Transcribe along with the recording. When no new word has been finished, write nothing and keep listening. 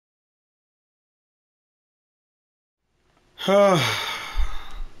We're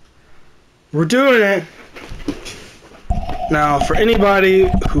doing it! Now, for anybody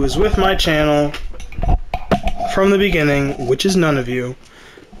who is with my channel from the beginning, which is none of you,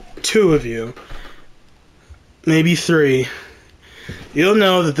 2 of you, maybe 3, you'll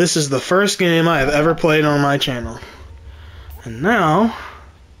know that this is the first game I have ever played on my channel. And now,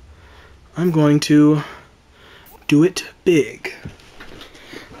 I'm going to do it big.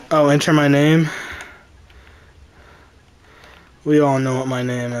 Oh, enter my name. We all know what my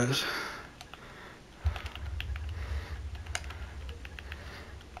name is.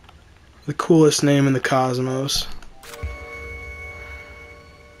 The coolest name in the cosmos.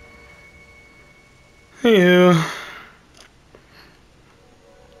 Hey you.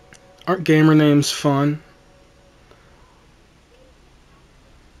 Aren't gamer names fun?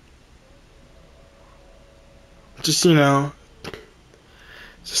 Just, you know,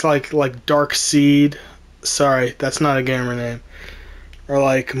 just like Dark Seed. Sorry, that's not a gamer name. Or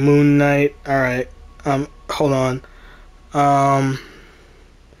like Moon Knight. Alright. Hold on.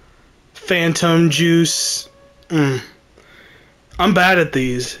 Phantom Juice. I'm bad at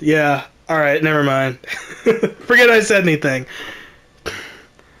these. Yeah. Alright, never mind. Forget I said anything.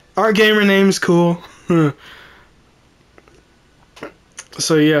 Our gamer name's cool.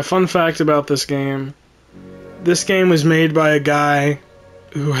 So yeah, fun fact about this game. This game was made by a guy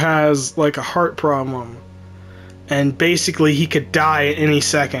who has like a heart problem. And basically he could die at any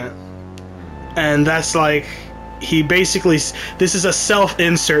second. And that's like, he basically, this is a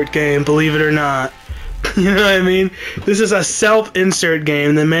self-insert game, believe it or not. You know what I mean? This is a self-insert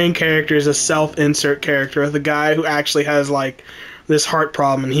game. The main character is a self-insert character. The guy who actually has like this heart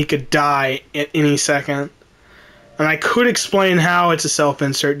problem and he could die at any second. And I could explain how it's a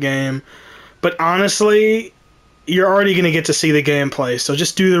self-insert game, but honestly, you're already going to get to see the gameplay, so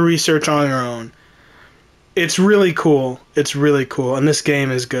just do the research on your own. It's really cool. It's really cool, and this game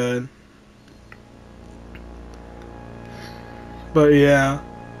is good. But yeah.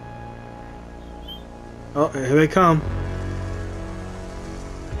 Oh, here they come.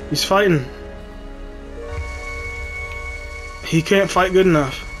 He's fighting. He can't fight good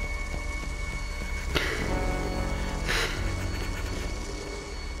enough.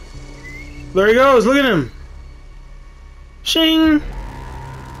 There he goes, look at him. Shing!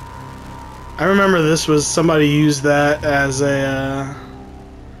 I remember this was, somebody used that as a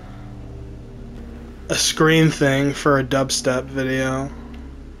screen thing for a dubstep video.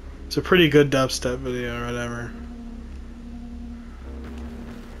 It's a pretty good dubstep video or whatever.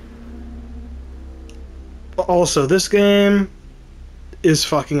 Also, this game is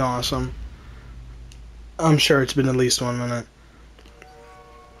fucking awesome. I'm sure it's been at least 1 minute.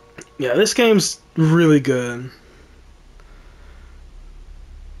 Yeah, this game's really good.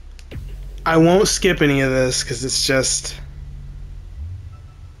 I won't skip any of this because it's just...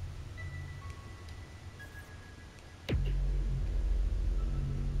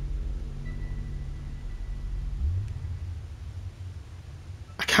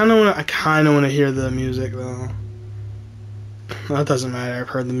 I kinda wanna hear the music though. That doesn't matter, I've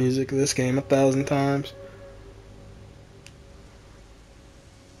heard the music of this game 1,000 times.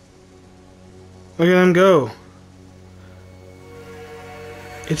 Look at him go.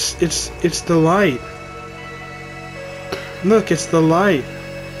 It's the light. Look, it's the light.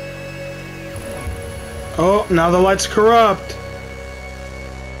 Oh, now the light's corrupt.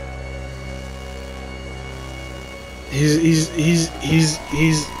 He's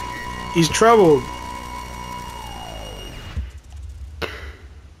troubled.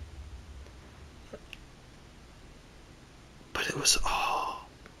 But it was all...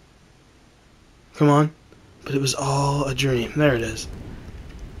 Come on. But it was all a dream. There it is.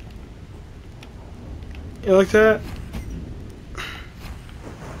 You like that?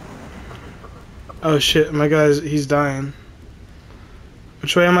 Oh shit, my guy's, he's dying.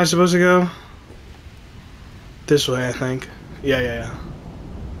 Which way am I supposed to go? This way, I think. Yeah.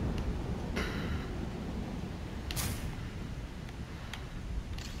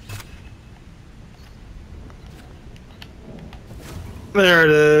 There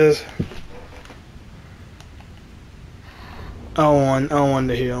it is. L1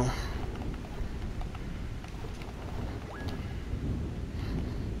 to heal.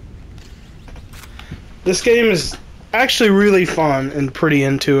 This game is actually really fun and pretty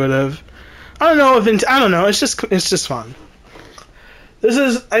intuitive. I don't know. It's just fun.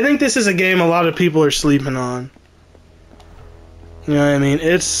 I think this is a game a lot of people are sleeping on. You know what I mean?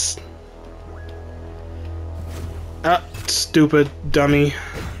 It's stupid, dummy,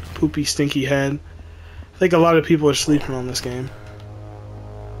 poopy, stinky head. I think a lot of people are sleeping on this game.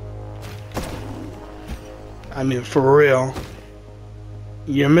 I mean, for real.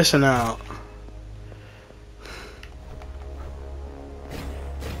 You're missing out.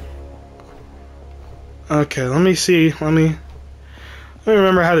 Okay, let me see. Let me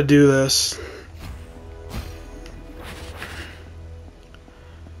remember how to do this.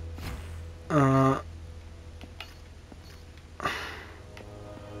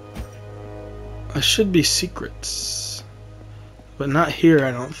 There should be secrets, but not here,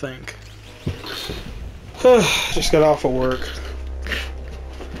 I don't think. Just got off of work.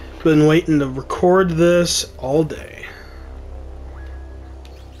 Been waiting to record this all day.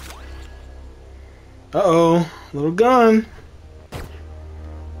 Uh-oh, little gun.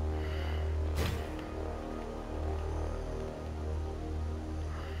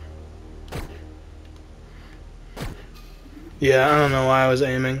 Yeah, I don't know why I was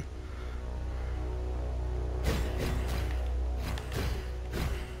aiming.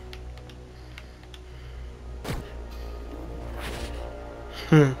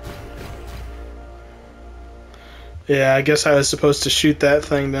 Yeah, I guess I was supposed to shoot that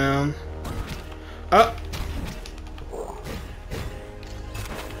thing down. Oh!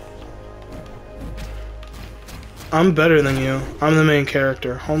 I'm better than you. I'm the main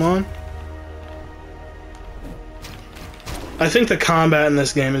character. Hold on. I think the combat in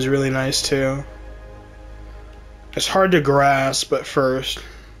this game is really nice too. It's hard to grasp at first.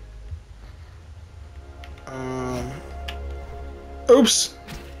 Oops!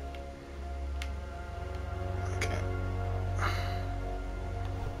 Okay.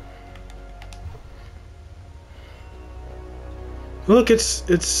 Look, it's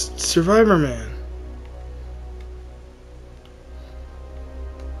Survivor Man.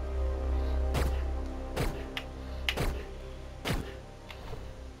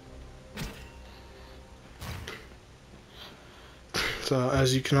 So,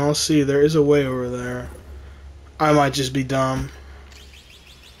 as you can all see, there is a way over there. I might just be dumb.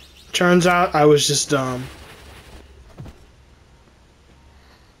 Turns out I was just dumb.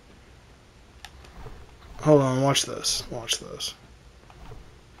 Hold on, watch this. Watch this.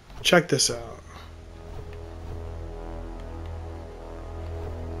 Check this out.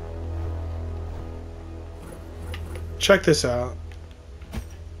 Check this out.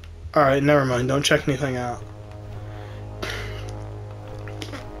 Alright, never mind. Don't check anything out.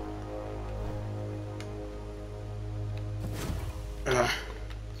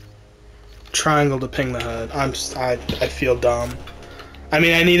 Triangle to ping the head. I feel dumb. I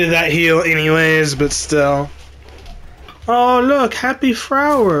mean, I needed that heal anyways, but still. Oh, look, happy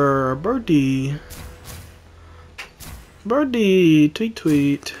flower, birdie. Birdie, tweet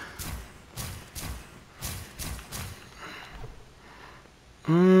tweet.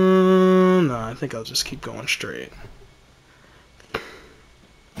 No, I think I'll just keep going straight.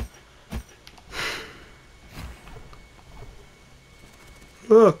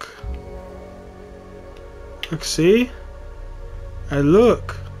 Look. Look, see?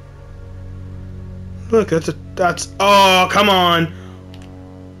 Look. Look, that's oh, come on.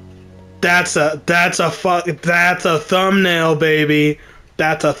 That's a thumbnail, baby.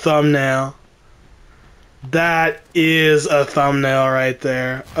 That's a thumbnail. That is a thumbnail right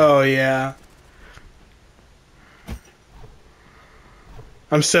there. Oh yeah.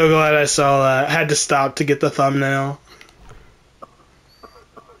 I'm so glad I saw that. I had to stop to get the thumbnail.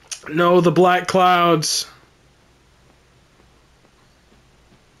 No, the black clouds.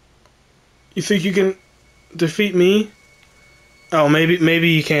 You think you can defeat me? Oh, maybe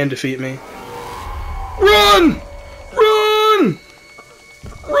you can defeat me. Run! Run!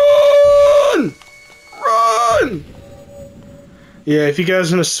 Run! Run! Yeah, if you guys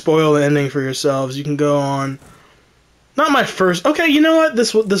want to spoil the ending for yourselves, you can go on. Not my first. Okay, you know what?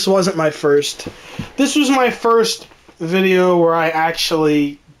 This wasn't my first. This was my first video where I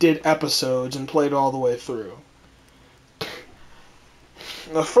actually did episodes and played all the way through.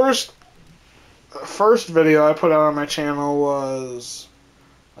 The first video I put out on my channel was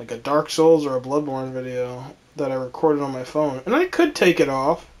like a Dark Souls or a Bloodborne video that I recorded on my phone, and I could take it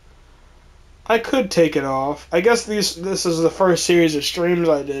off. I guess this is the first series of streams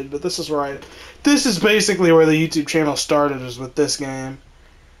I did, but this is basically where the YouTube channel started, is with this game.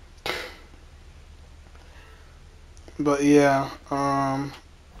 But yeah, oh,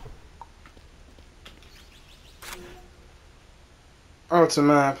 it's a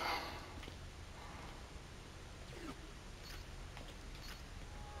map.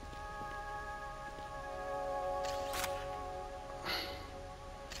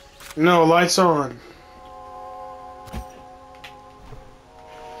 No, lights on.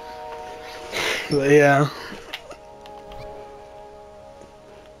 But yeah.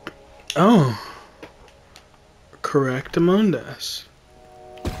 Correctamundos.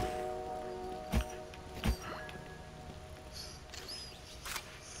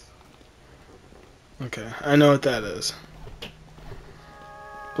 Okay, I know what that is.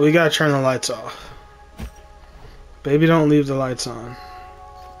 But we gotta turn the lights off. Baby, don't leave the lights on.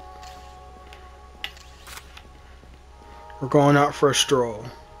 We're going out for a stroll.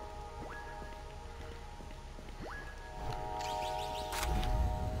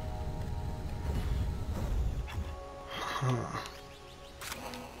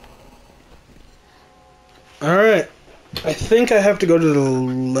 Alright. I think I have to go to the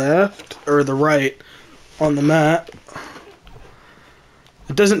left or the right on the map.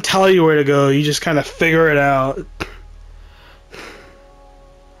 It doesn't tell you where to go, you just kind of figure it out.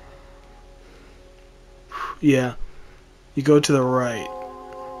 Yeah. You go to the right.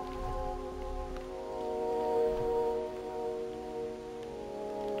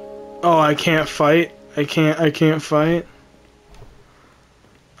 Oh, I can't fight? I can't fight?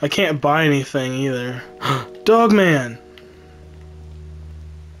 I can't buy anything either. Dogman!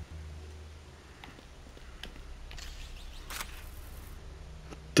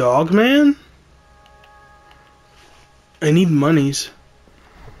 Dogman? I need monies.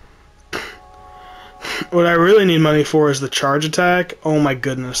 What I really need money for is the charge attack. Oh my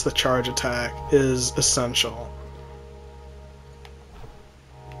goodness, the charge attack is essential.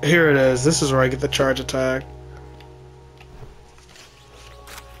 Here it is. This is where I get the charge attack.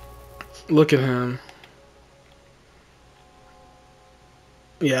 Look at him.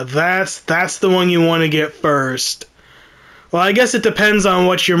 Yeah, that's the one you want to get first. Well, I guess it depends on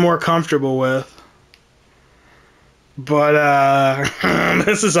what you're more comfortable with. But,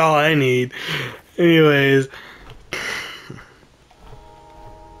 this is all I need. Anyways.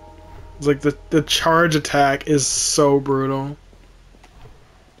 It's like the charge attack is so brutal.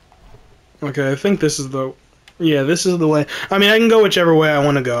 Okay, I think this is the... Yeah, this is the way. I mean, I can go whichever way I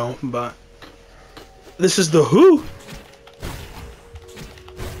want to go, but... This is the who?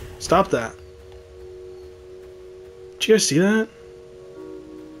 Stop that. Did you guys see that?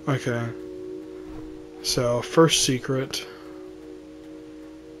 Okay. So, first secret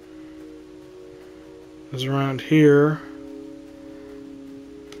is around here.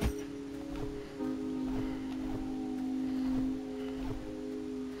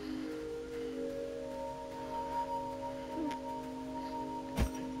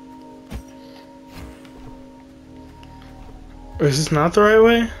 Is this not the right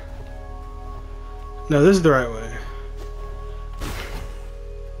way? No, this is the right way.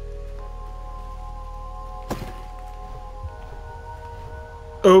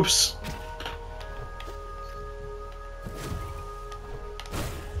 Oops.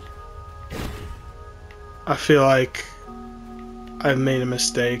 I feel like I've made a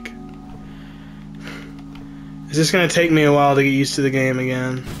mistake. It's just gonna take me a while to get used to the game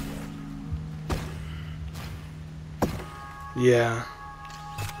again. Yeah.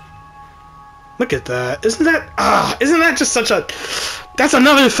 Look at that. Isn't that just such a... That's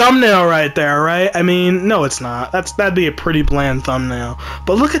another thumbnail right there, right? I mean, no it's not. That'd be a pretty bland thumbnail.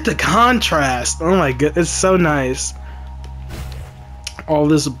 But look at the contrast. Oh my god, it's so nice. All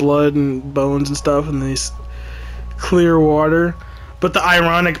this blood and bones and stuff and this clear water. But the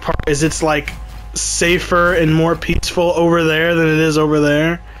ironic part is it's like safer and more peaceful over there than it is over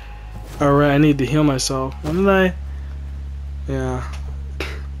there. Alright, I need to heal myself. When did I... Yeah.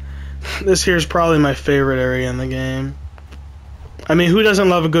 This here's probably my favorite area in the game. I mean, who doesn't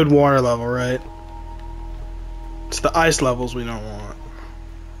love a good water level, right? It's the ice levels we don't want.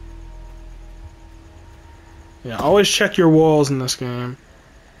 Yeah, always check your walls in this game.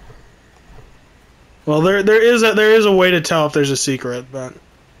 Well, there is a way to tell if there's a secret, but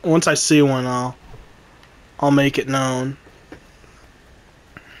once I see one, I'll make it known.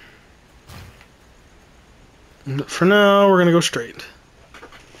 But for now, we're gonna go straight.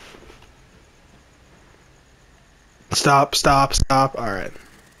 Stop, stop, stop. Alright.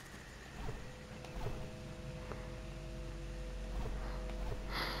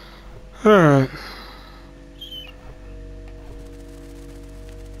 Alright.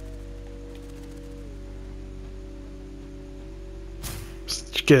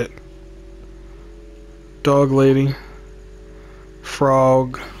 Let's get dog lady,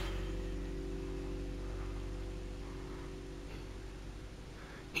 frog.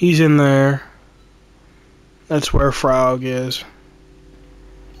 He's in there. That's where Frog is.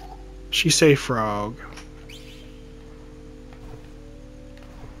 She say Frog.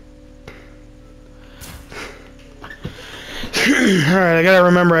 Alright, I gotta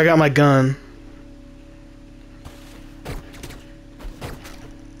remember I got my gun.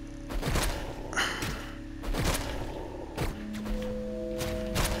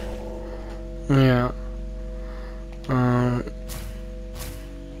 Yeah.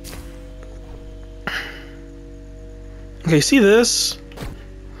 Okay, see this?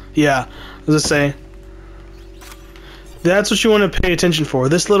 Yeah, let's say that's what you want to pay attention for.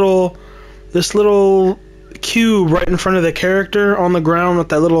 This little cube right in front of the character on the ground with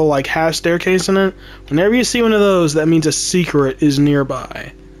that little like half staircase in it. Whenever you see one of those, that means a secret is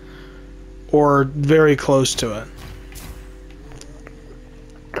nearby or very close to it.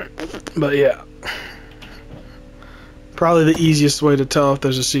 But yeah, probably the easiest way to tell if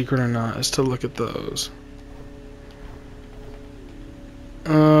there's a secret or not is to look at those.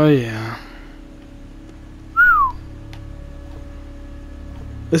 Oh yeah.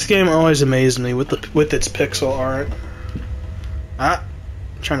 This game always amazed me with its pixel art. Ah,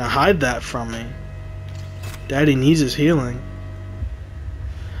 trying to hide that from me. Daddy needs his healing.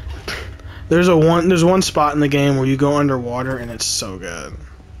 There's one spot in the game where you go underwater and it's so good.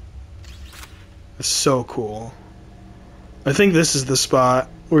 It's so cool. I think this is the spot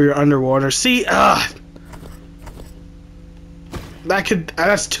where you're underwater. See, that's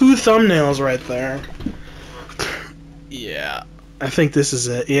 2 thumbnails right there. Yeah, I think this is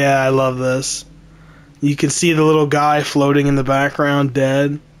it. Yeah, I love this. You can see the little guy floating in the background,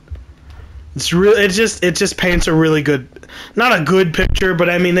 dead. It's really, it just paints a really good, not a good picture, but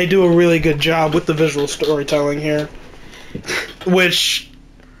I mean they do a really good job with the visual storytelling here. Which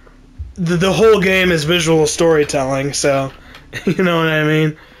the whole game is visual storytelling, so you know what I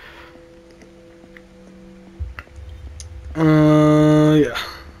mean. Yeah.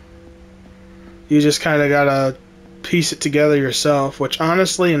 You just kind of gotta piece it together yourself, which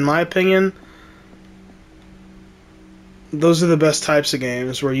honestly, in my opinion, those are the best types of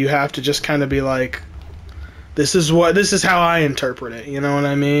games where you have to just kind of be like, this is how I interpret it, you know what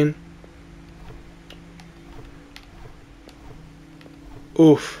I mean?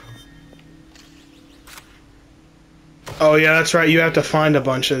 Oof. Oh yeah, that's right, you have to find a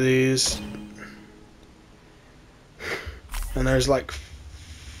bunch of these. And there's like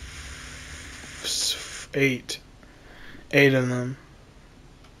 8 of them.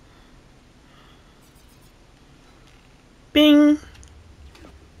 Bing!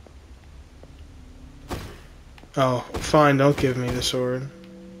 Oh, fine, don't give me the sword.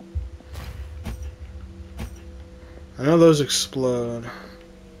 I know those explode.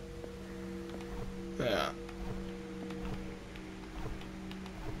 Yeah.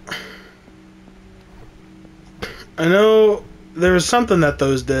 I know there was something that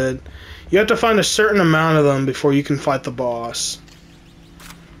those did. You have to find a certain amount of them before you can fight the boss.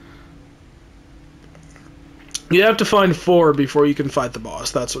 You have to find 4 before you can fight the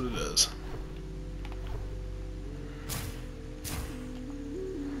boss. That's what it is.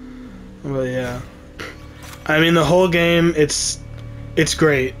 But yeah. I mean, the whole game, it's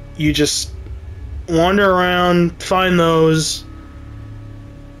great. You just wander around, find those,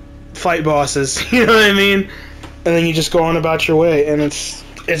 fight bosses, you know what I mean? And then you just go on about your way, and it's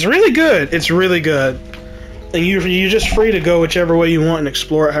really good. It's really good. And you're just free to go whichever way you want and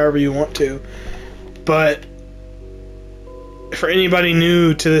explore it however you want to. But for anybody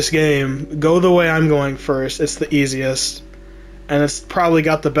new to this game, go the way I'm going first. It's the easiest. And it's probably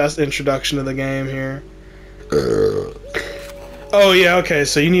got the best introduction to the game here. Oh yeah, okay,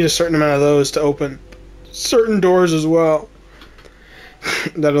 so you need a certain amount of those to open certain doors as well.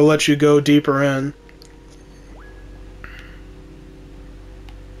 That'll let you go deeper in.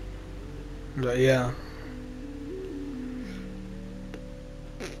 But yeah.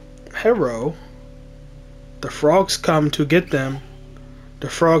 Hero. The frogs come to get them. The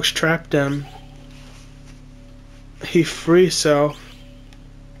frogs trap them. He free self.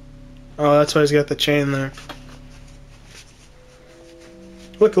 Oh, that's why he's got the chain there.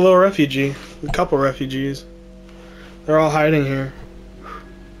 Look, a little refugee. A couple refugees. They're all hiding here.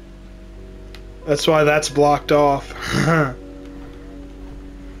 That's why that's blocked off.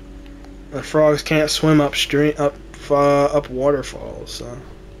 The frogs can't swim upstream, up waterfalls, so.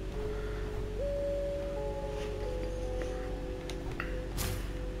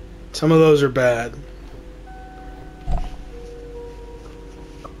 Some of those are bad.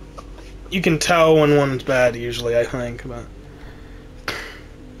 You can tell when one's bad usually, I think, but.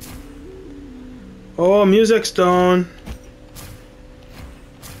 Oh, music stone.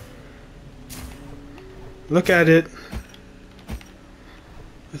 Look at it.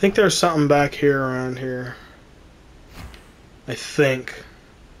 I think there's something back here around here. I think.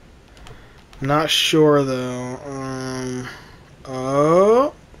 I'm not sure though.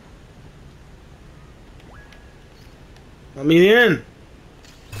 Oh. Let me in.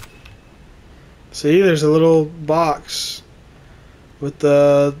 See, there's a little box with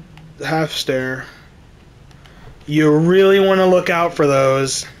the half stare. You really want to look out for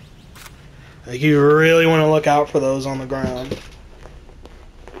those. Like, you really want to look out for those on the ground.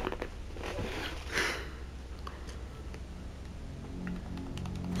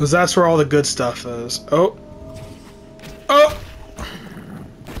 Because that's where all the good stuff is. Oh. Oh!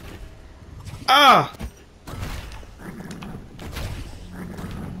 Ah!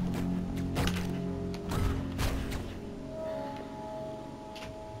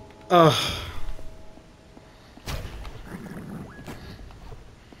 Ugh.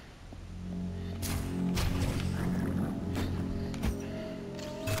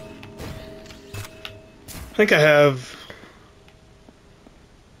 I think I have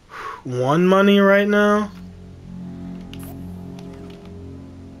one money right now.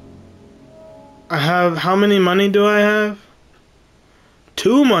 I have, how many money do I have?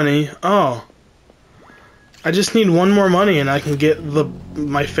 2 money? Oh. I just need 1 more money and I can get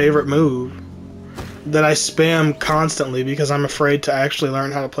my favorite move that I spam constantly because I'm afraid to actually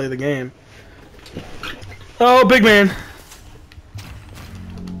learn how to play the game. Oh, big man.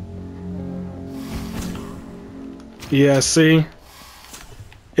 Yeah, see?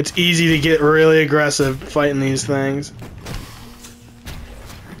 It's easy to get really aggressive fighting these things.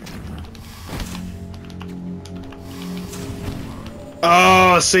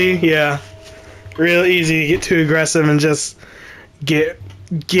 Oh, see? Yeah. Real easy to get too aggressive and just get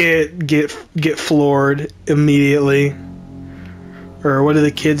floored immediately. Or what do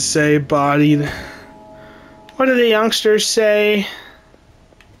the kids say? Bodied. What do the youngsters say?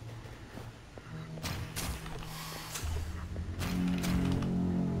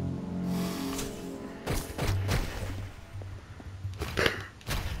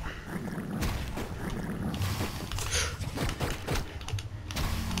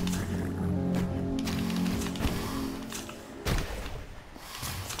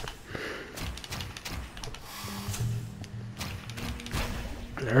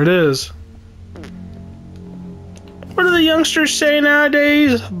 There it is. What do the youngsters say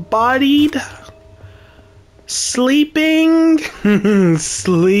nowadays? Bodied? Sleeping?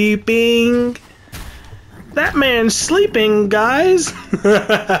 Sleeping? That man's sleeping, guys.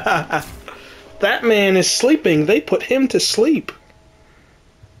 That man is sleeping. They put him to sleep.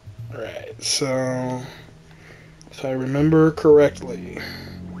 Alright, so if I remember correctly,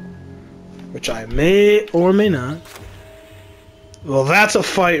 which I may or may not. Well, that's a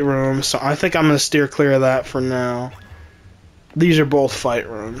fight room, so I think I'm gonna steer clear of that for now. These are both fight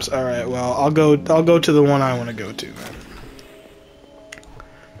rooms. All right, well, I'll go to the one I want to go to then.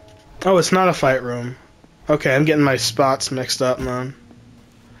 Oh, it's not a fight room. Okay, I'm getting my spots mixed up, man.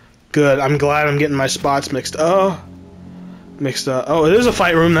 Good. I'm glad I'm getting my spots mixed up. Oh, mixed up. Oh, it is a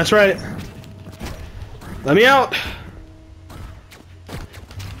fight room. That's right. Let me out.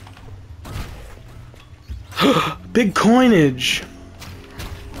 Big coinage.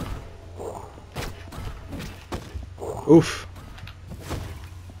 Oof.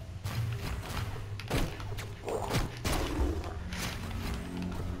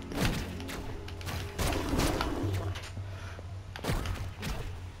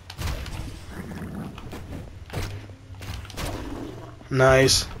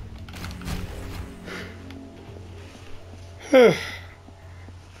 Nice. You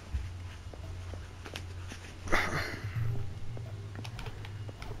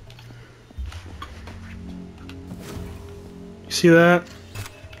see that?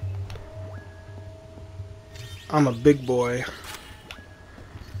 I'm a big boy.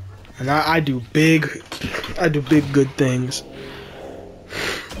 And I do big good things.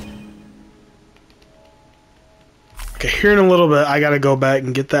 Okay, here in a little bit I gotta go back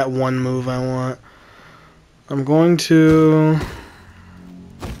and get that one move I want. I'm going to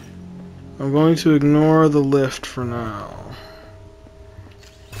ignore the lift for now.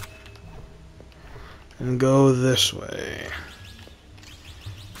 And go this way.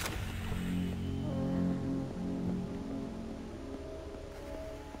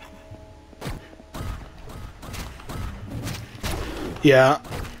 Yeah.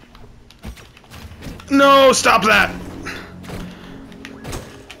 No, stop that!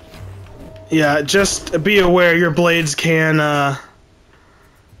 Yeah, just be aware your blades can,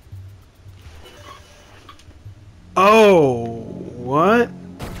 Oh, what?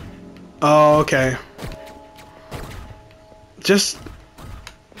 Oh, okay. Just...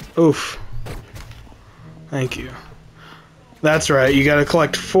 Oof. Thank you. That's right, you gotta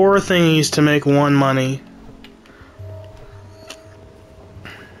collect 4 thingies to make 1 money.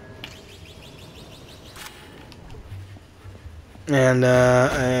 And,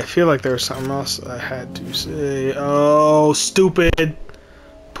 I feel like there was something else I had to say. Oh, stupid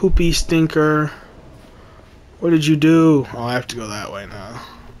Poopy stinker. What did you do? Oh, I have to go that way now.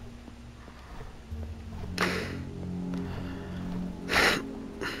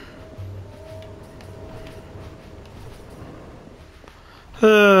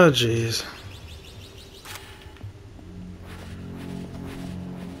 Oh, jeez.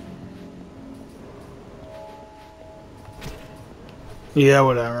 Yeah,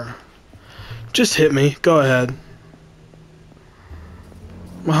 whatever. Just hit me. Go ahead.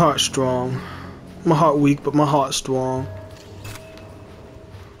 My heart's strong. My heart weak, but my heart's strong.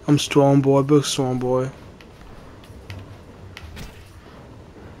 I'm strong, boy. Big strong, boy.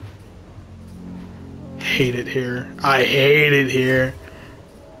 Hate it here. I hate it here.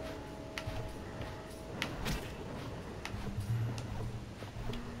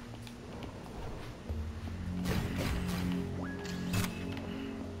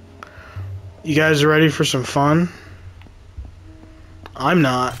 You guys ready for some fun? I'm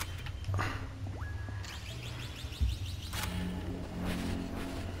not.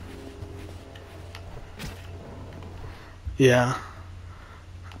 Yeah.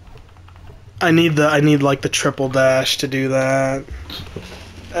 I need like the triple dash to do that.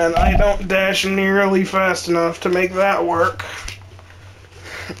 And I don't dash nearly fast enough to make that work.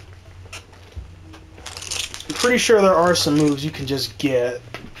 I'm pretty sure there are some moves you can just get.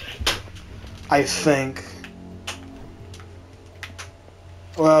 I think.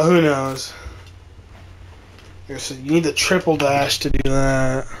 Well, who knows? So you need the triple dash to do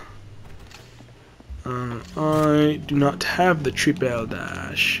that. I do not have the triple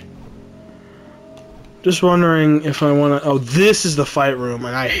dash. Just wondering if I want to... Oh, this is the fight room,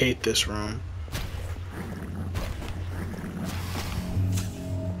 and I hate this room.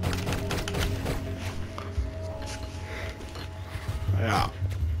 Yeah.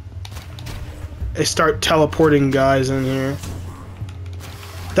 They start teleporting guys in here.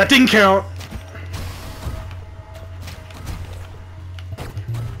 That didn't count!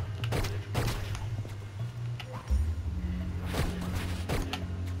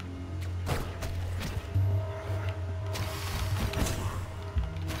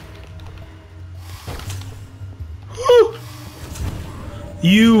 Woo!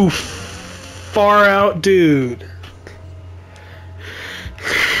 You far out dude.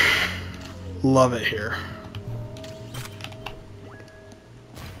 Love it here.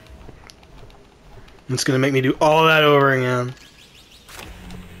 It's gonna make me do all that over again.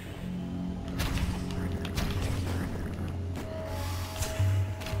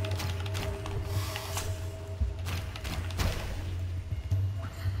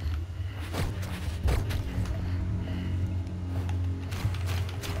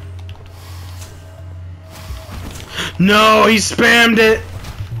 No, he spammed it.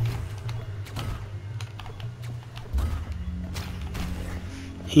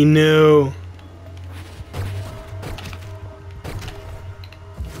 He knew.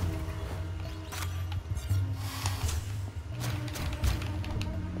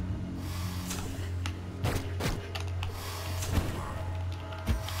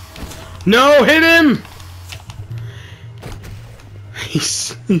 No, hit him!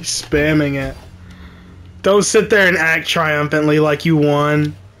 He's spamming it. Don't sit there and act triumphantly like you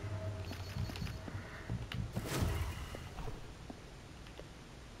won.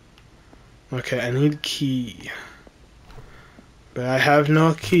 Okay, I need key. But I have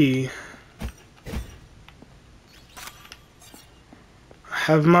no key. I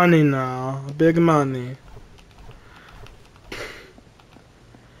have money now. Big money.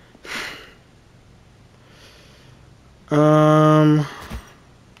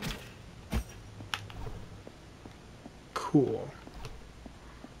 Cool.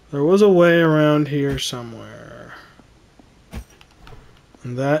 There was a way around here somewhere.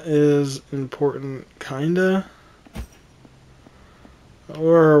 And that is important, kinda.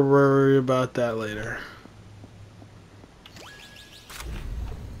 Or worry about that later.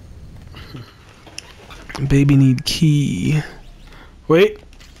 Baby need key. Wait.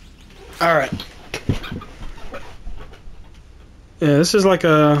 Alright. Yeah, this is like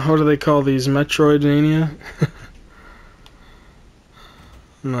a, what do they call these, Metroidvania?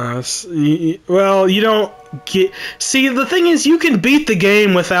 No, it's, well, you don't get... See, the thing is, you can beat the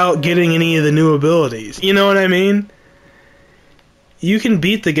game without getting any of the new abilities. You know what I mean? You can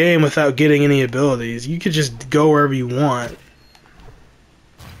beat the game without getting any abilities. You could just go wherever you want.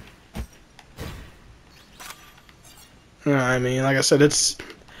 You know what I mean? Like I said, it's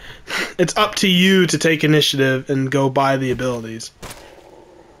up to you to take initiative and go buy the abilities.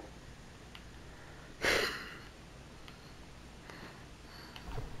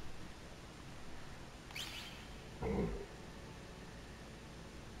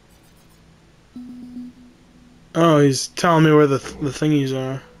 Oh, he's telling me where the thingies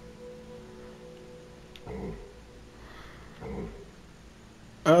are.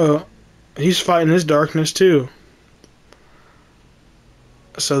 Uh-oh. He's fighting his darkness too.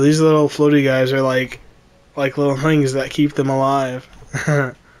 So these little floaty guys are like little things that keep them alive.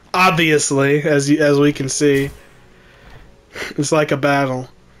 Obviously, as we can see, it's like a battle.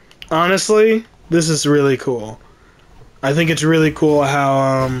 Honestly, this is really cool. I think it's really cool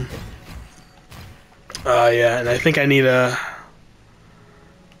how yeah, and I think I need the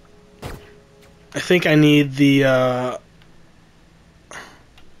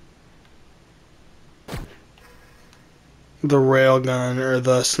railgun or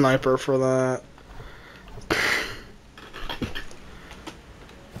the sniper for that.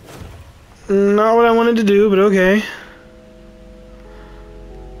 Not what I wanted to do, but okay.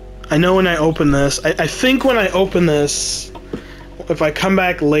 I know when I open this, I think when I open this, if I come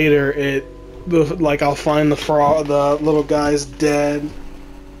back later, like I'll find the little guy's dead.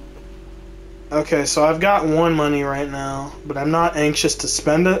 Okay, so I've got 1 money right now, but I'm not anxious to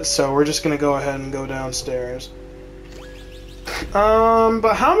spend it, so we're just gonna go ahead and go downstairs.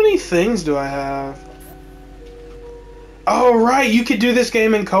 But how many things do I have? Oh, right, you could do this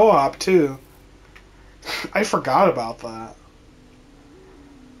game in co-op, too. I forgot about that.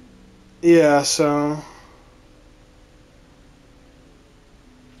 Yeah, so...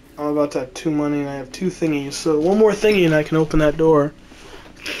 I'm about to have 2 money and I have 2 thingies, so 1 more thingy and I can open that door.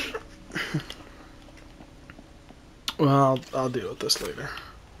 Well, I'll deal with this later.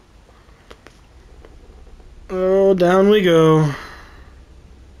 Oh, down we go.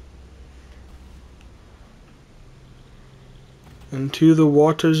 Into the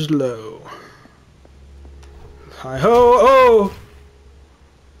waters low. Hi ho, oh!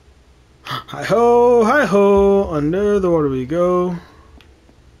 Hi ho, hi ho, under the water we go.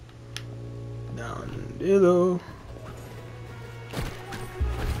 Down below.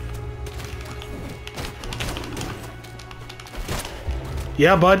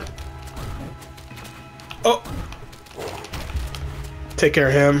 Yeah, bud. Oh! Take care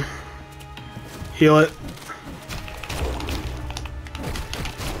of him. Heal it.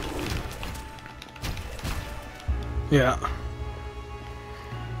 Yeah.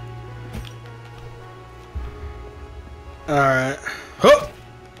 Alright. Oh!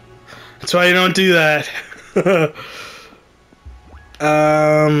 That's why you don't do that.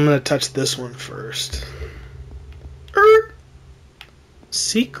 I'm gonna touch this one first.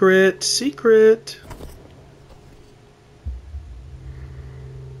 Secret, secret.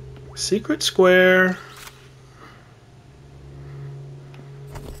 Secret square.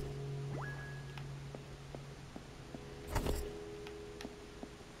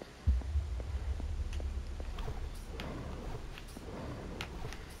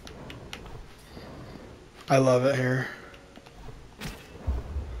 I love it here.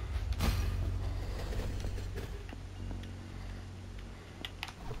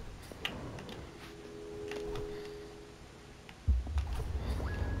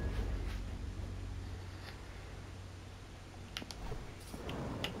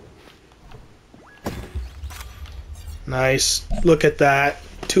 Nice. Look at that.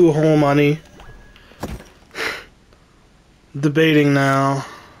 2 whole money. Debating now.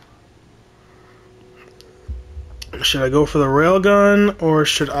 Should I go for the railgun or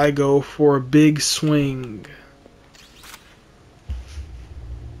should I go for a big swing?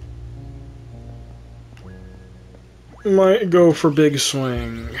 Might go for big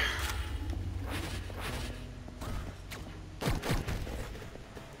swing.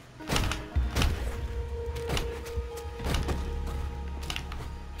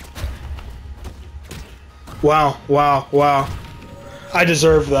 Wow, wow, wow. I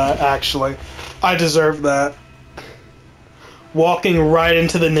deserve that, actually. I deserve that. Walking right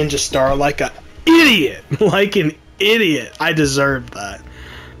into the ninja star like an idiot. Like an idiot. I deserved that.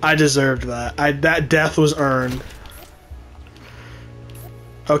 I deserved that. That death was earned.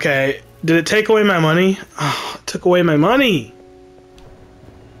 Okay, did it take away my money? Oh, it took away my money.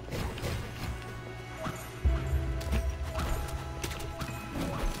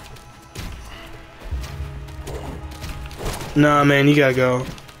 Nah, man, you gotta go.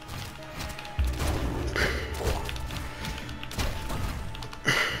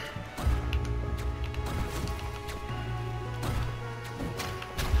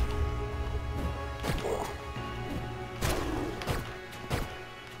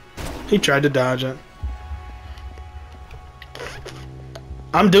 He tried to dodge it.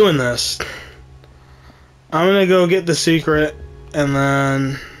 I'm doing this. I'm gonna go get the secret, and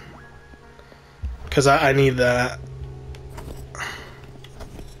then... because I need that.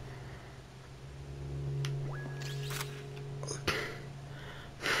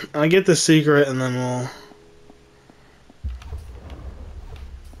 I get the secret and then we'll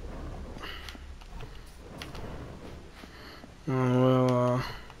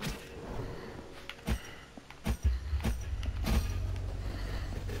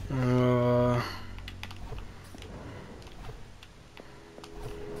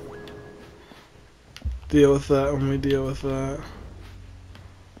deal with that when we deal with that.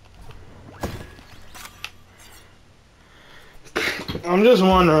 I'm just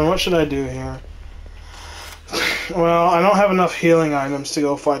wondering, what should I do here? Well, I don't have enough healing items to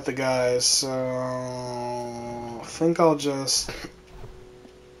go fight the guys, so I think I'll just...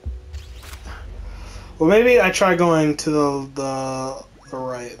 Well, maybe I try going to the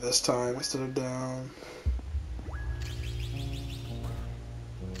right this time instead of down.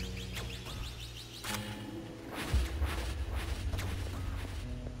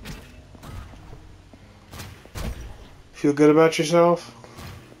 Feel good about yourself?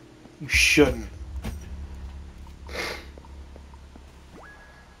 You shouldn't.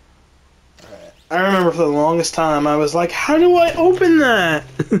 I remember for the longest time I was like, how do I open that?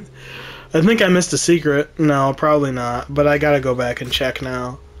 I think I missed a secret. No, probably not. But I gotta go back and check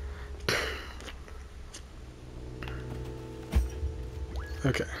now.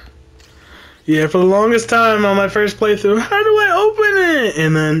 Okay. Yeah, for the longest time on my first playthrough, how do I open it?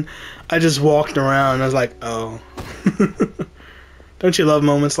 And then I just walked around and I was like, oh. Don't you love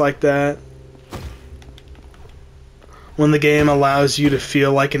moments like that? When the game allows you to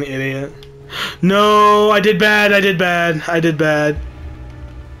feel like an idiot. No, I did bad, I did bad, I did bad.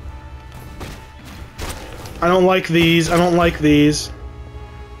 I don't like these, I don't like these.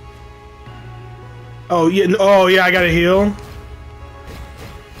 Oh yeah, I gotta heal.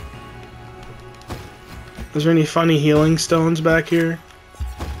 Is there any funny healing stones back here?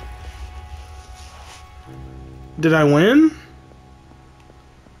 Did I win?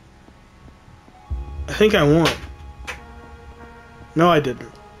 I think I won. No, I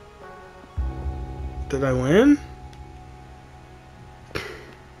didn't. Did I win?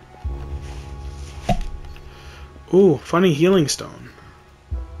 Ooh, funny healing stone.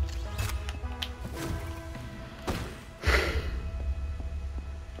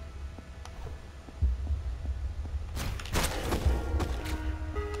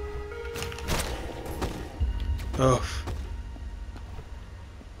 Oh.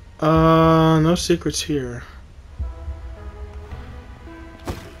 No secrets here.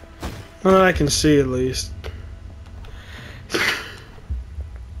 Not that I can see, at least.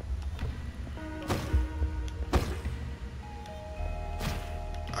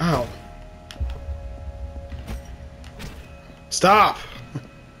 Ow. Stop!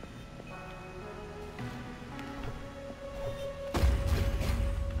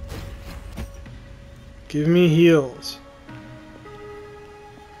 Give me heals.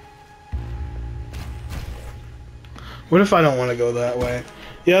 What if I don't want to go that way?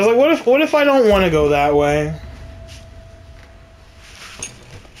 Yeah, I was like, what if I don't want to go that way?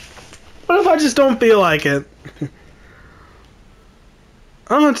 What if I just don't feel like it?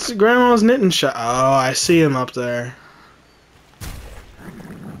 Oh, it's Grandma's knitting shop. Oh, I see him up there.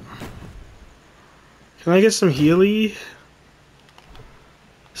 Can I get some Healy?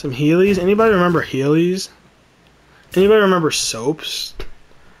 Some Heelys? Anybody remember Heelys? Anybody remember soaps?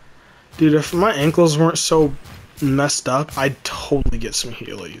 Dude, if my ankles weren't so messed up, I'd totally get some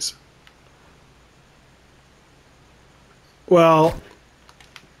Heelys. Well,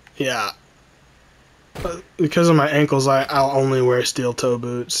 yeah. Because of my ankles, I'll only wear steel toe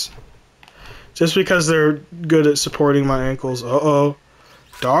boots. Just because they're good at supporting my ankles. Uh-oh.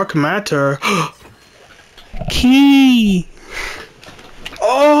 Dark matter. Key!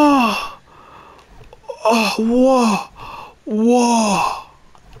 Oh! Oh, whoa! Whoa!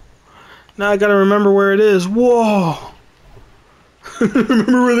 Now I gotta remember where it is. Whoa!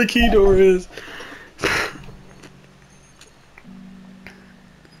 Remember where the key door is.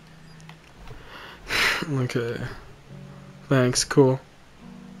 Okay. Thanks, cool.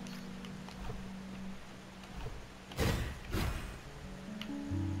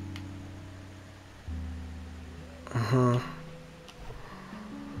 Uh-huh.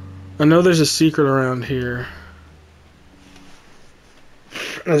 I know there's a secret around here.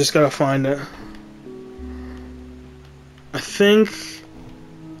 I just gotta find it. I think...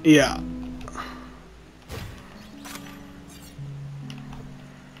 yeah.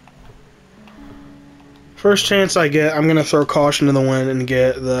 First chance I get, I'm gonna throw caution to the wind and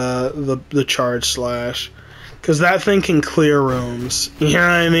get the charge slash. Cause that thing can clear rooms. You know what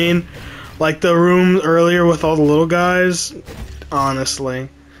I mean? Like the room earlier with all the little guys, honestly.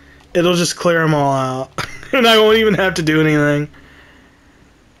 It'll just clear them all out. And I won't even have to do anything.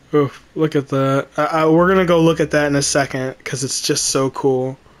 Oof, look at that. We're gonna go look at that in a second because it's just so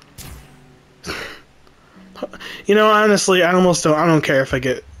cool. You know, honestly, I don't care if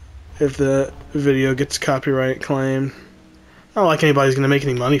the video gets copyright claimed. Not like anybody's gonna make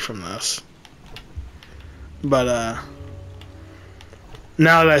any money from this. But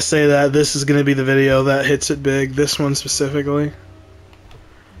now that I say that, this is gonna be the video that hits it big. This one specifically.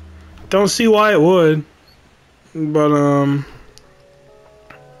 Don't see why it would. But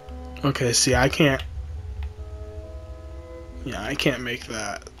okay, see, I can't. Yeah, I can't make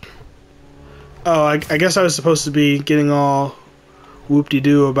that. Oh, I guess I was supposed to be getting all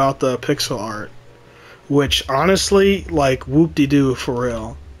whoop-de-doo about the pixel art. Which, honestly, like, whoop-de-doo for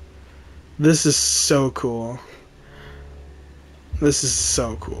real. This is so cool. This is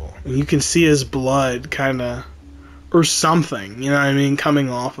so cool. And you can see his blood, kinda, or something, you know what I mean, coming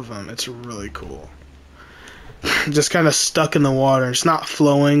off of him. It's really cool. Just kinda stuck in the water. It's not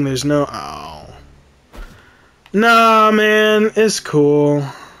flowing, there's no... Oh. Nah, man, it's cool.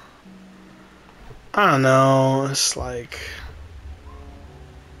 I don't know, it's like...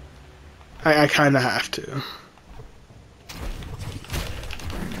 I kinda have to.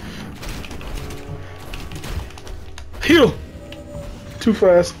 Heal! Too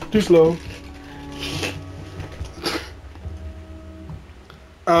fast, too slow.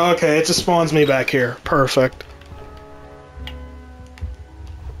 Oh, okay, it just spawns me back here. Perfect.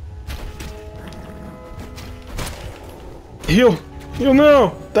 Heal! Heal,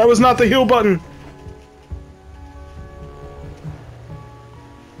 no! That was not the heal button!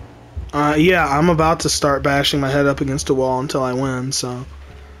 Yeah, I'm about to start bashing my head up against a wall until I win, so...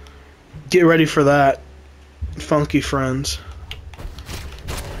 Get ready for that, funky friends.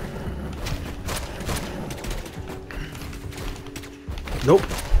 Nope.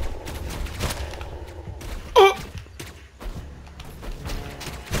 Oh!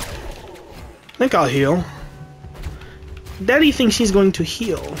 I think I'll heal. Daddy thinks he's going to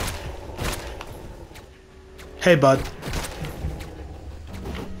heal. Hey, bud.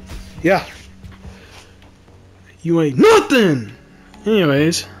 Yeah. You ain't nothing!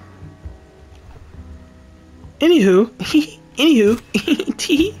 Anyways. Anywho. Anywho.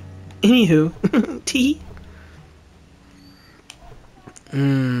 T. Anywho. T.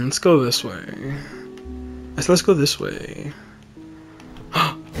 Let's go this way. Let's go this way.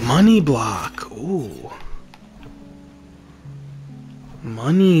 Money block. Ooh.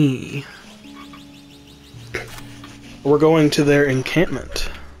 Money. We're going to their encampment.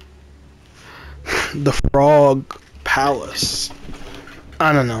 The Frog Palace.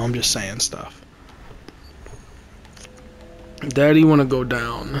 I don't know, I'm just saying stuff. Daddy wanna go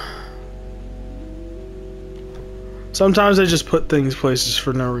down. Sometimes I just put things places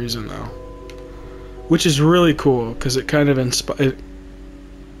for no reason though. Which is really cool, because it kind of I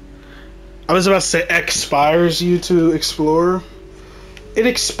was about to say expires you to explore. It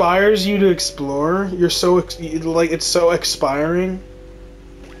expires you to explore. You're so, like, it's so expiring.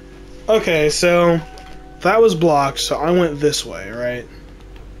 Okay, so that was blocked, so I went this way, right?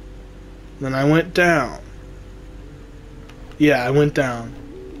 Then I went down. Yeah, I went down.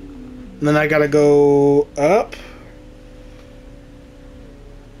 And then I gotta go up.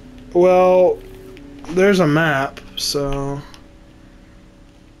 Well, there's a map, so...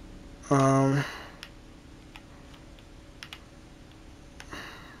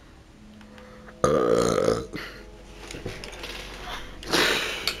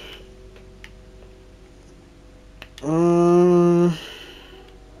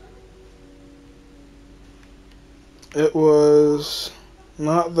 It was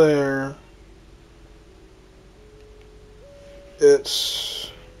not there.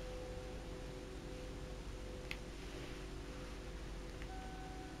 It's...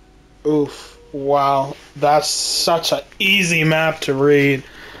 Oof. Wow. That's such an easy map to read.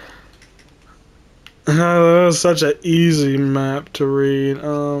 That was such an easy map to read.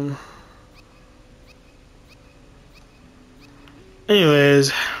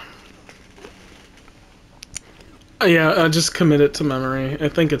 Anyways. Yeah, I just commit it to memory. I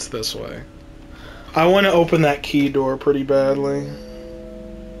think it's this way. I want to open that key door pretty badly.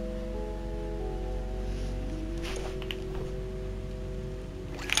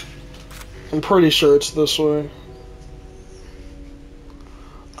 I'm pretty sure it's this way.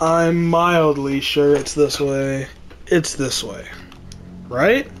 I'm mildly sure it's this way. It's this way.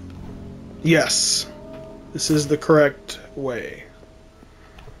 Right? Yes. This is the correct way.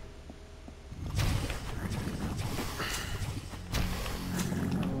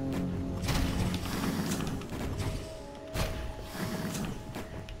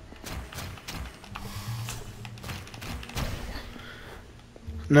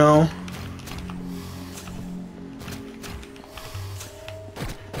 No.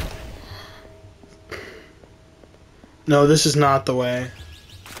 No, this is not the way.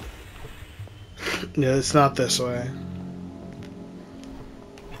 Yeah, it's not this way.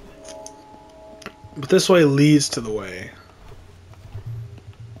 But this way leads to the way.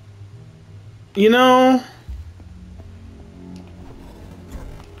 You know...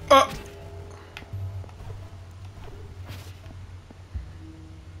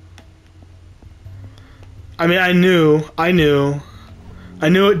 I mean, I knew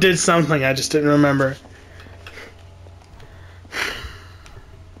it did something, I just didn't remember.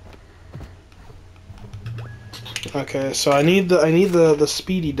 Okay, so I need the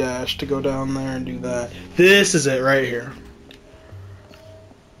speedy dash to go down there and do that. This is it right here.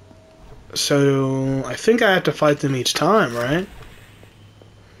 So I think I have to fight them each time, right?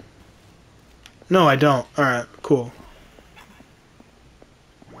 No, I don't. Alright, cool.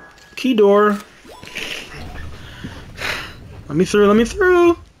 Key door. Let me through, let me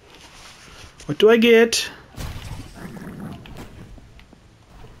through! What do I get?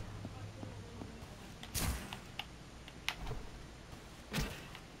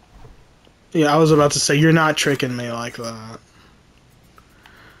 Yeah, I was about to say, you're not tricking me like that.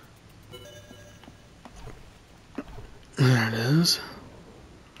 There it is.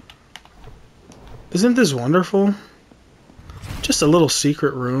 Isn't this wonderful? Just a little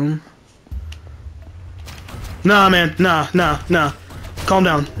secret room. Nah, man. Nah. Calm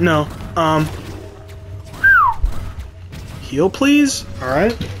down. No. Heal, please?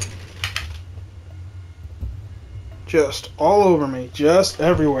 Alright. Just all over me. Just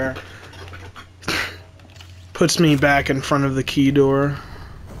everywhere. Puts me back in front of the key door.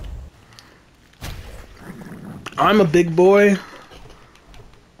 I'm a big boy.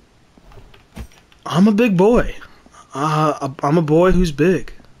 I'm a big boy. I'm a boy who's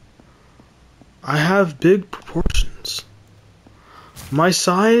big. I have big proportions. My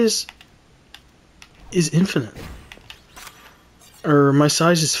size is infinite. Or my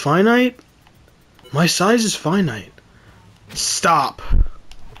size is finite? My size is finite. Stop.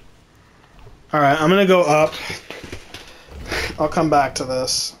 Alright, I'm gonna go up. I'll come back to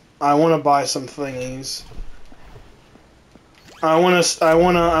this. I wanna buy some thingies. I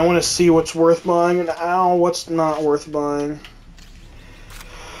wanna see what's worth buying and what's not worth buying.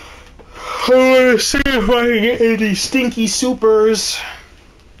 I wanna see if I can get any stinky supers.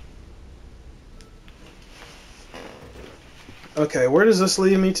 Okay, where does this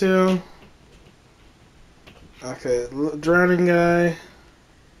lead me to? Okay, drowning guy.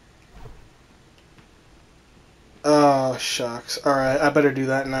 Oh, shucks. Alright, I better do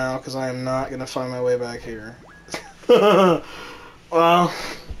that now, because I am not gonna find my way back here. Well,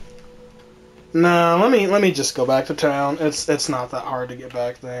 no, let me just go back to town. It's not that hard to get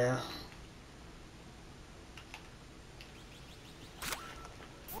back there.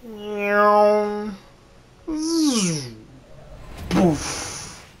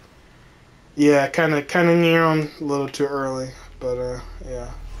 Poof. Yeah, kind of a little too early, but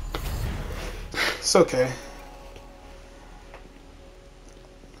yeah, it's okay.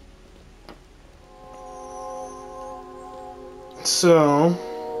 So,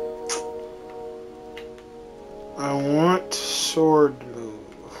 I want sword move.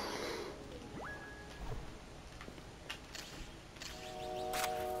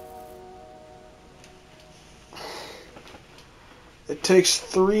 It takes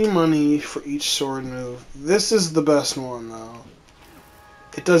 3 money for each sword move. This is the best one though.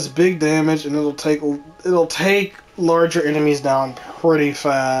 It does big damage and it'll take larger enemies down pretty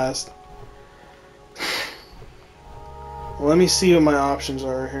fast. Let me see what my options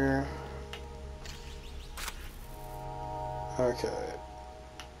are here. Okay.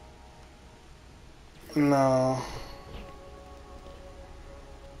 No.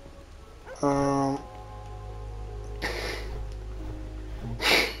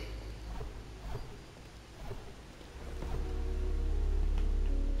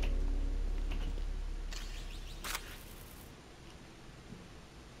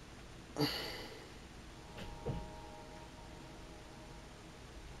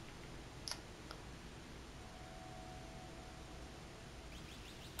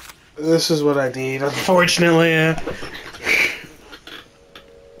 This is what I need, unfortunately.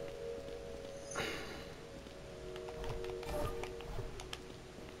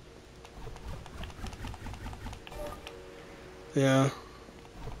 Yeah.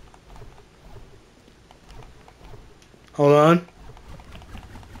 Hold on.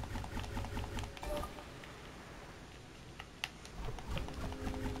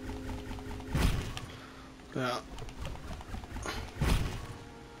 Yeah.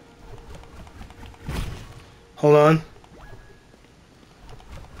 Hold on.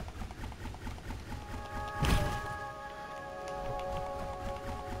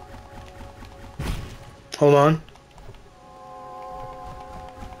 Hold on.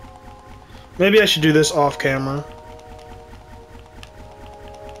 Maybe I should do this off camera.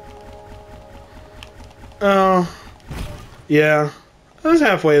 Oh. Yeah. I was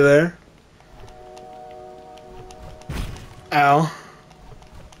halfway there. Ow.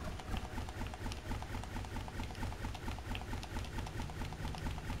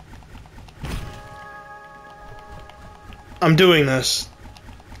 I'm doing this.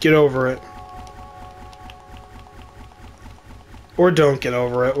 Get over it. Or don't get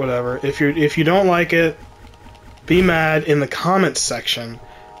over it, whatever. If you don't like it, be mad in the comments section.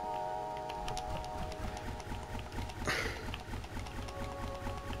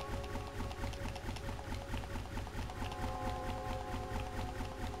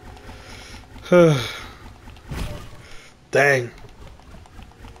 Dang.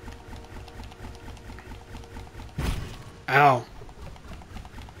 Ow.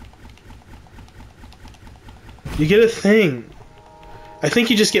 You get a thing. I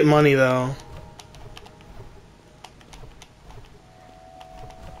think you just get money, though.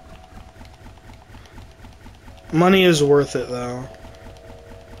 Money is worth it, though.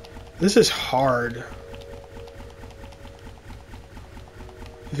 This is hard.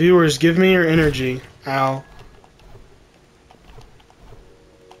 Viewers, give me your energy. Ow.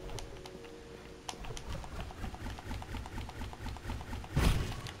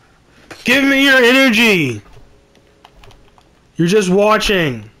 Give me your energy! You're just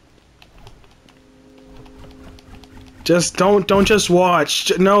watching. Just don't just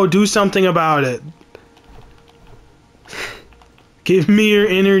watch. No, do something about it. Give me your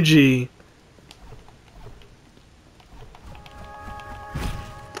energy.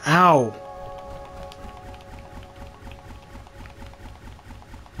 Ow.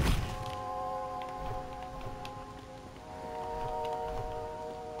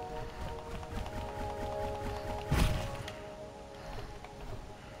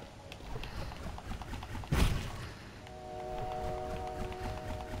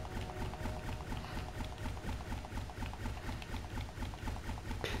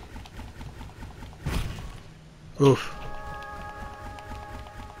 Oof.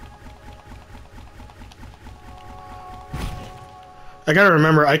 I gotta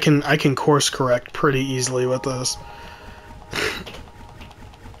remember I can course correct pretty easily with this.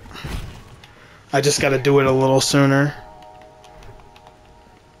 I just gotta do it a little sooner.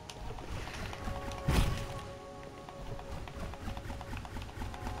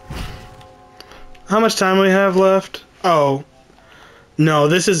 How much time do we have left? Oh. No,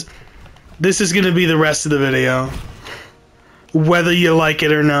 this is gonna be the rest of the video. Whether you like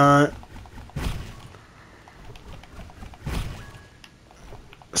it or not.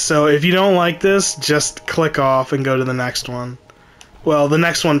 So if you don't like this, just click off and go to the next one. Well, the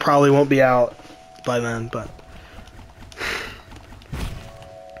next one probably won't be out by then, but...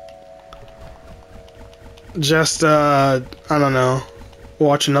 Just, I don't know,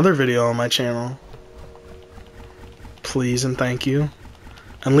 watch another video on my channel. Please and thank you.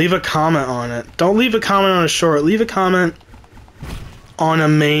 And leave a comment on it. Don't leave a comment on a short. Leave a comment on a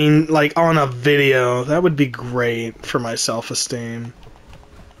main, like on a video. That would be great for my self-esteem.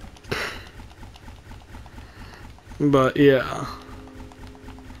 But yeah.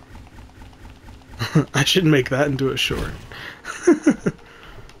 I should make that into a short.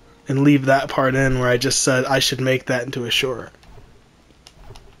 And leave that part in where I just said I should make that into a short.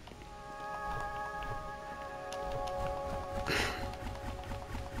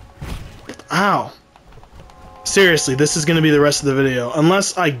 Ow. Seriously, this is going to be the rest of the video.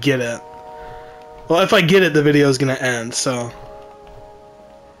 Unless I get it. Well, if I get it, the video is going to end, so...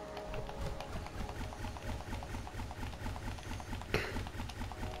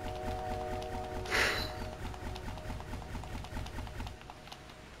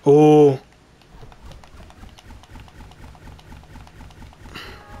 Oh.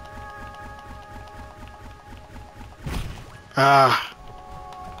 Ah.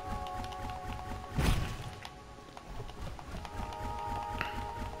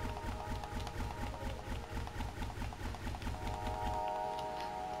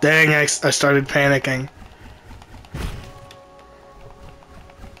 Dang, I started panicking.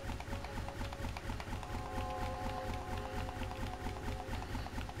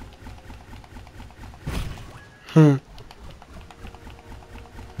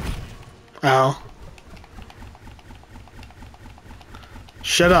 Ow.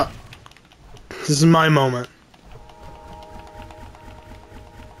 Shut up. This is my moment.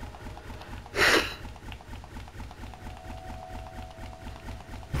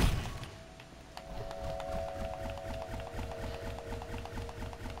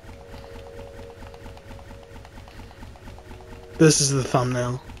 This is the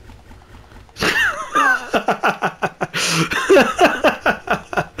thumbnail.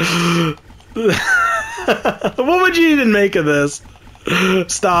 What would you even make of this?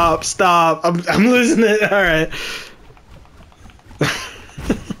 Stop, stop. I'm losing it. All right.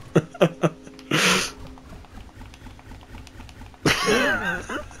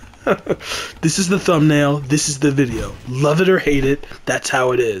 This is the thumbnail. This is the video. Love it or hate it, that's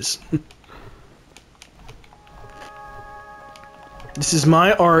how it is. This is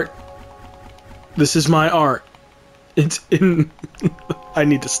my art. This is my art. It's in... I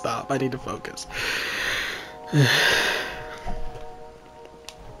need to stop. I need to focus.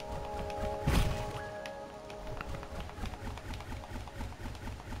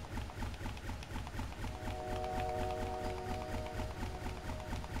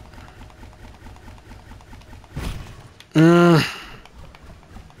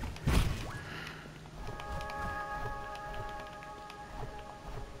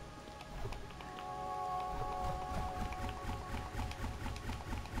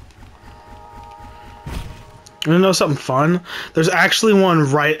 You know something fun? There's actually one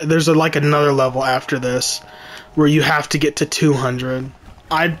there's like another level after this where you have to get to 200.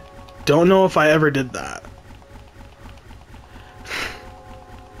 I don't know if I ever did that.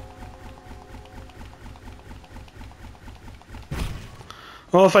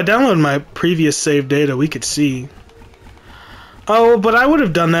 Well, if I download my previous save data, we could see. Oh, but I would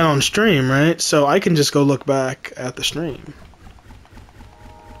have done that on stream, right? So I can just go look back at the stream.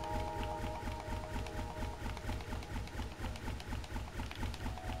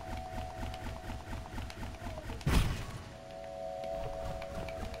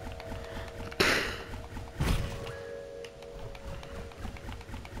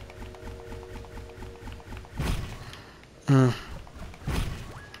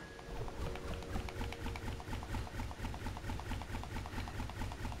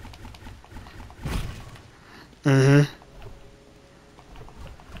 Mm-hmm.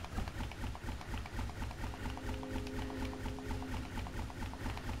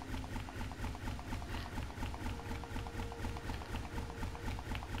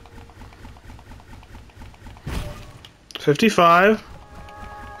 $55.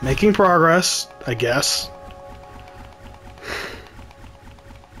 Making progress, I guess.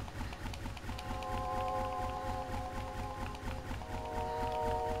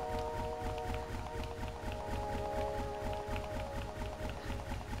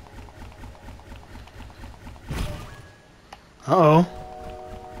 Uh-oh.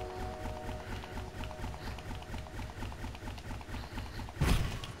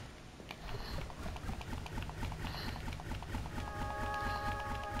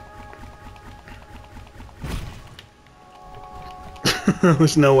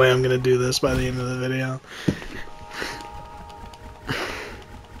 There's no way I'm gonna do this by the end of the video.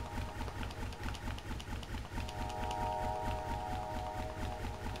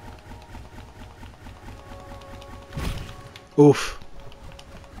 Oof.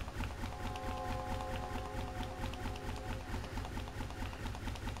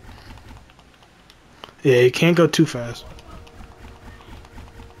 Yeah, you can't go too fast.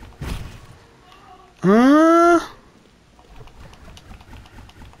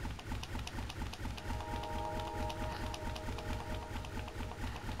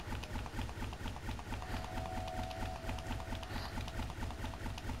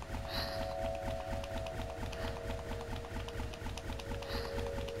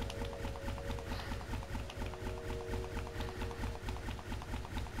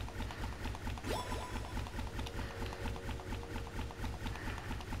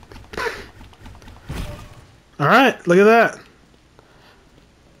 Alright, look at that.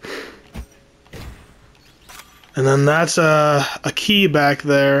 And then that's a key back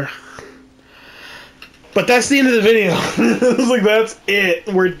there. But that's the end of the video. It's like, that's it.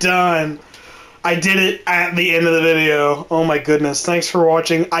 We're done. I did it at the end of the video. Oh my goodness. Thanks for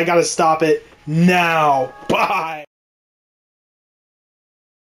watching. I gotta stop it now. Bye.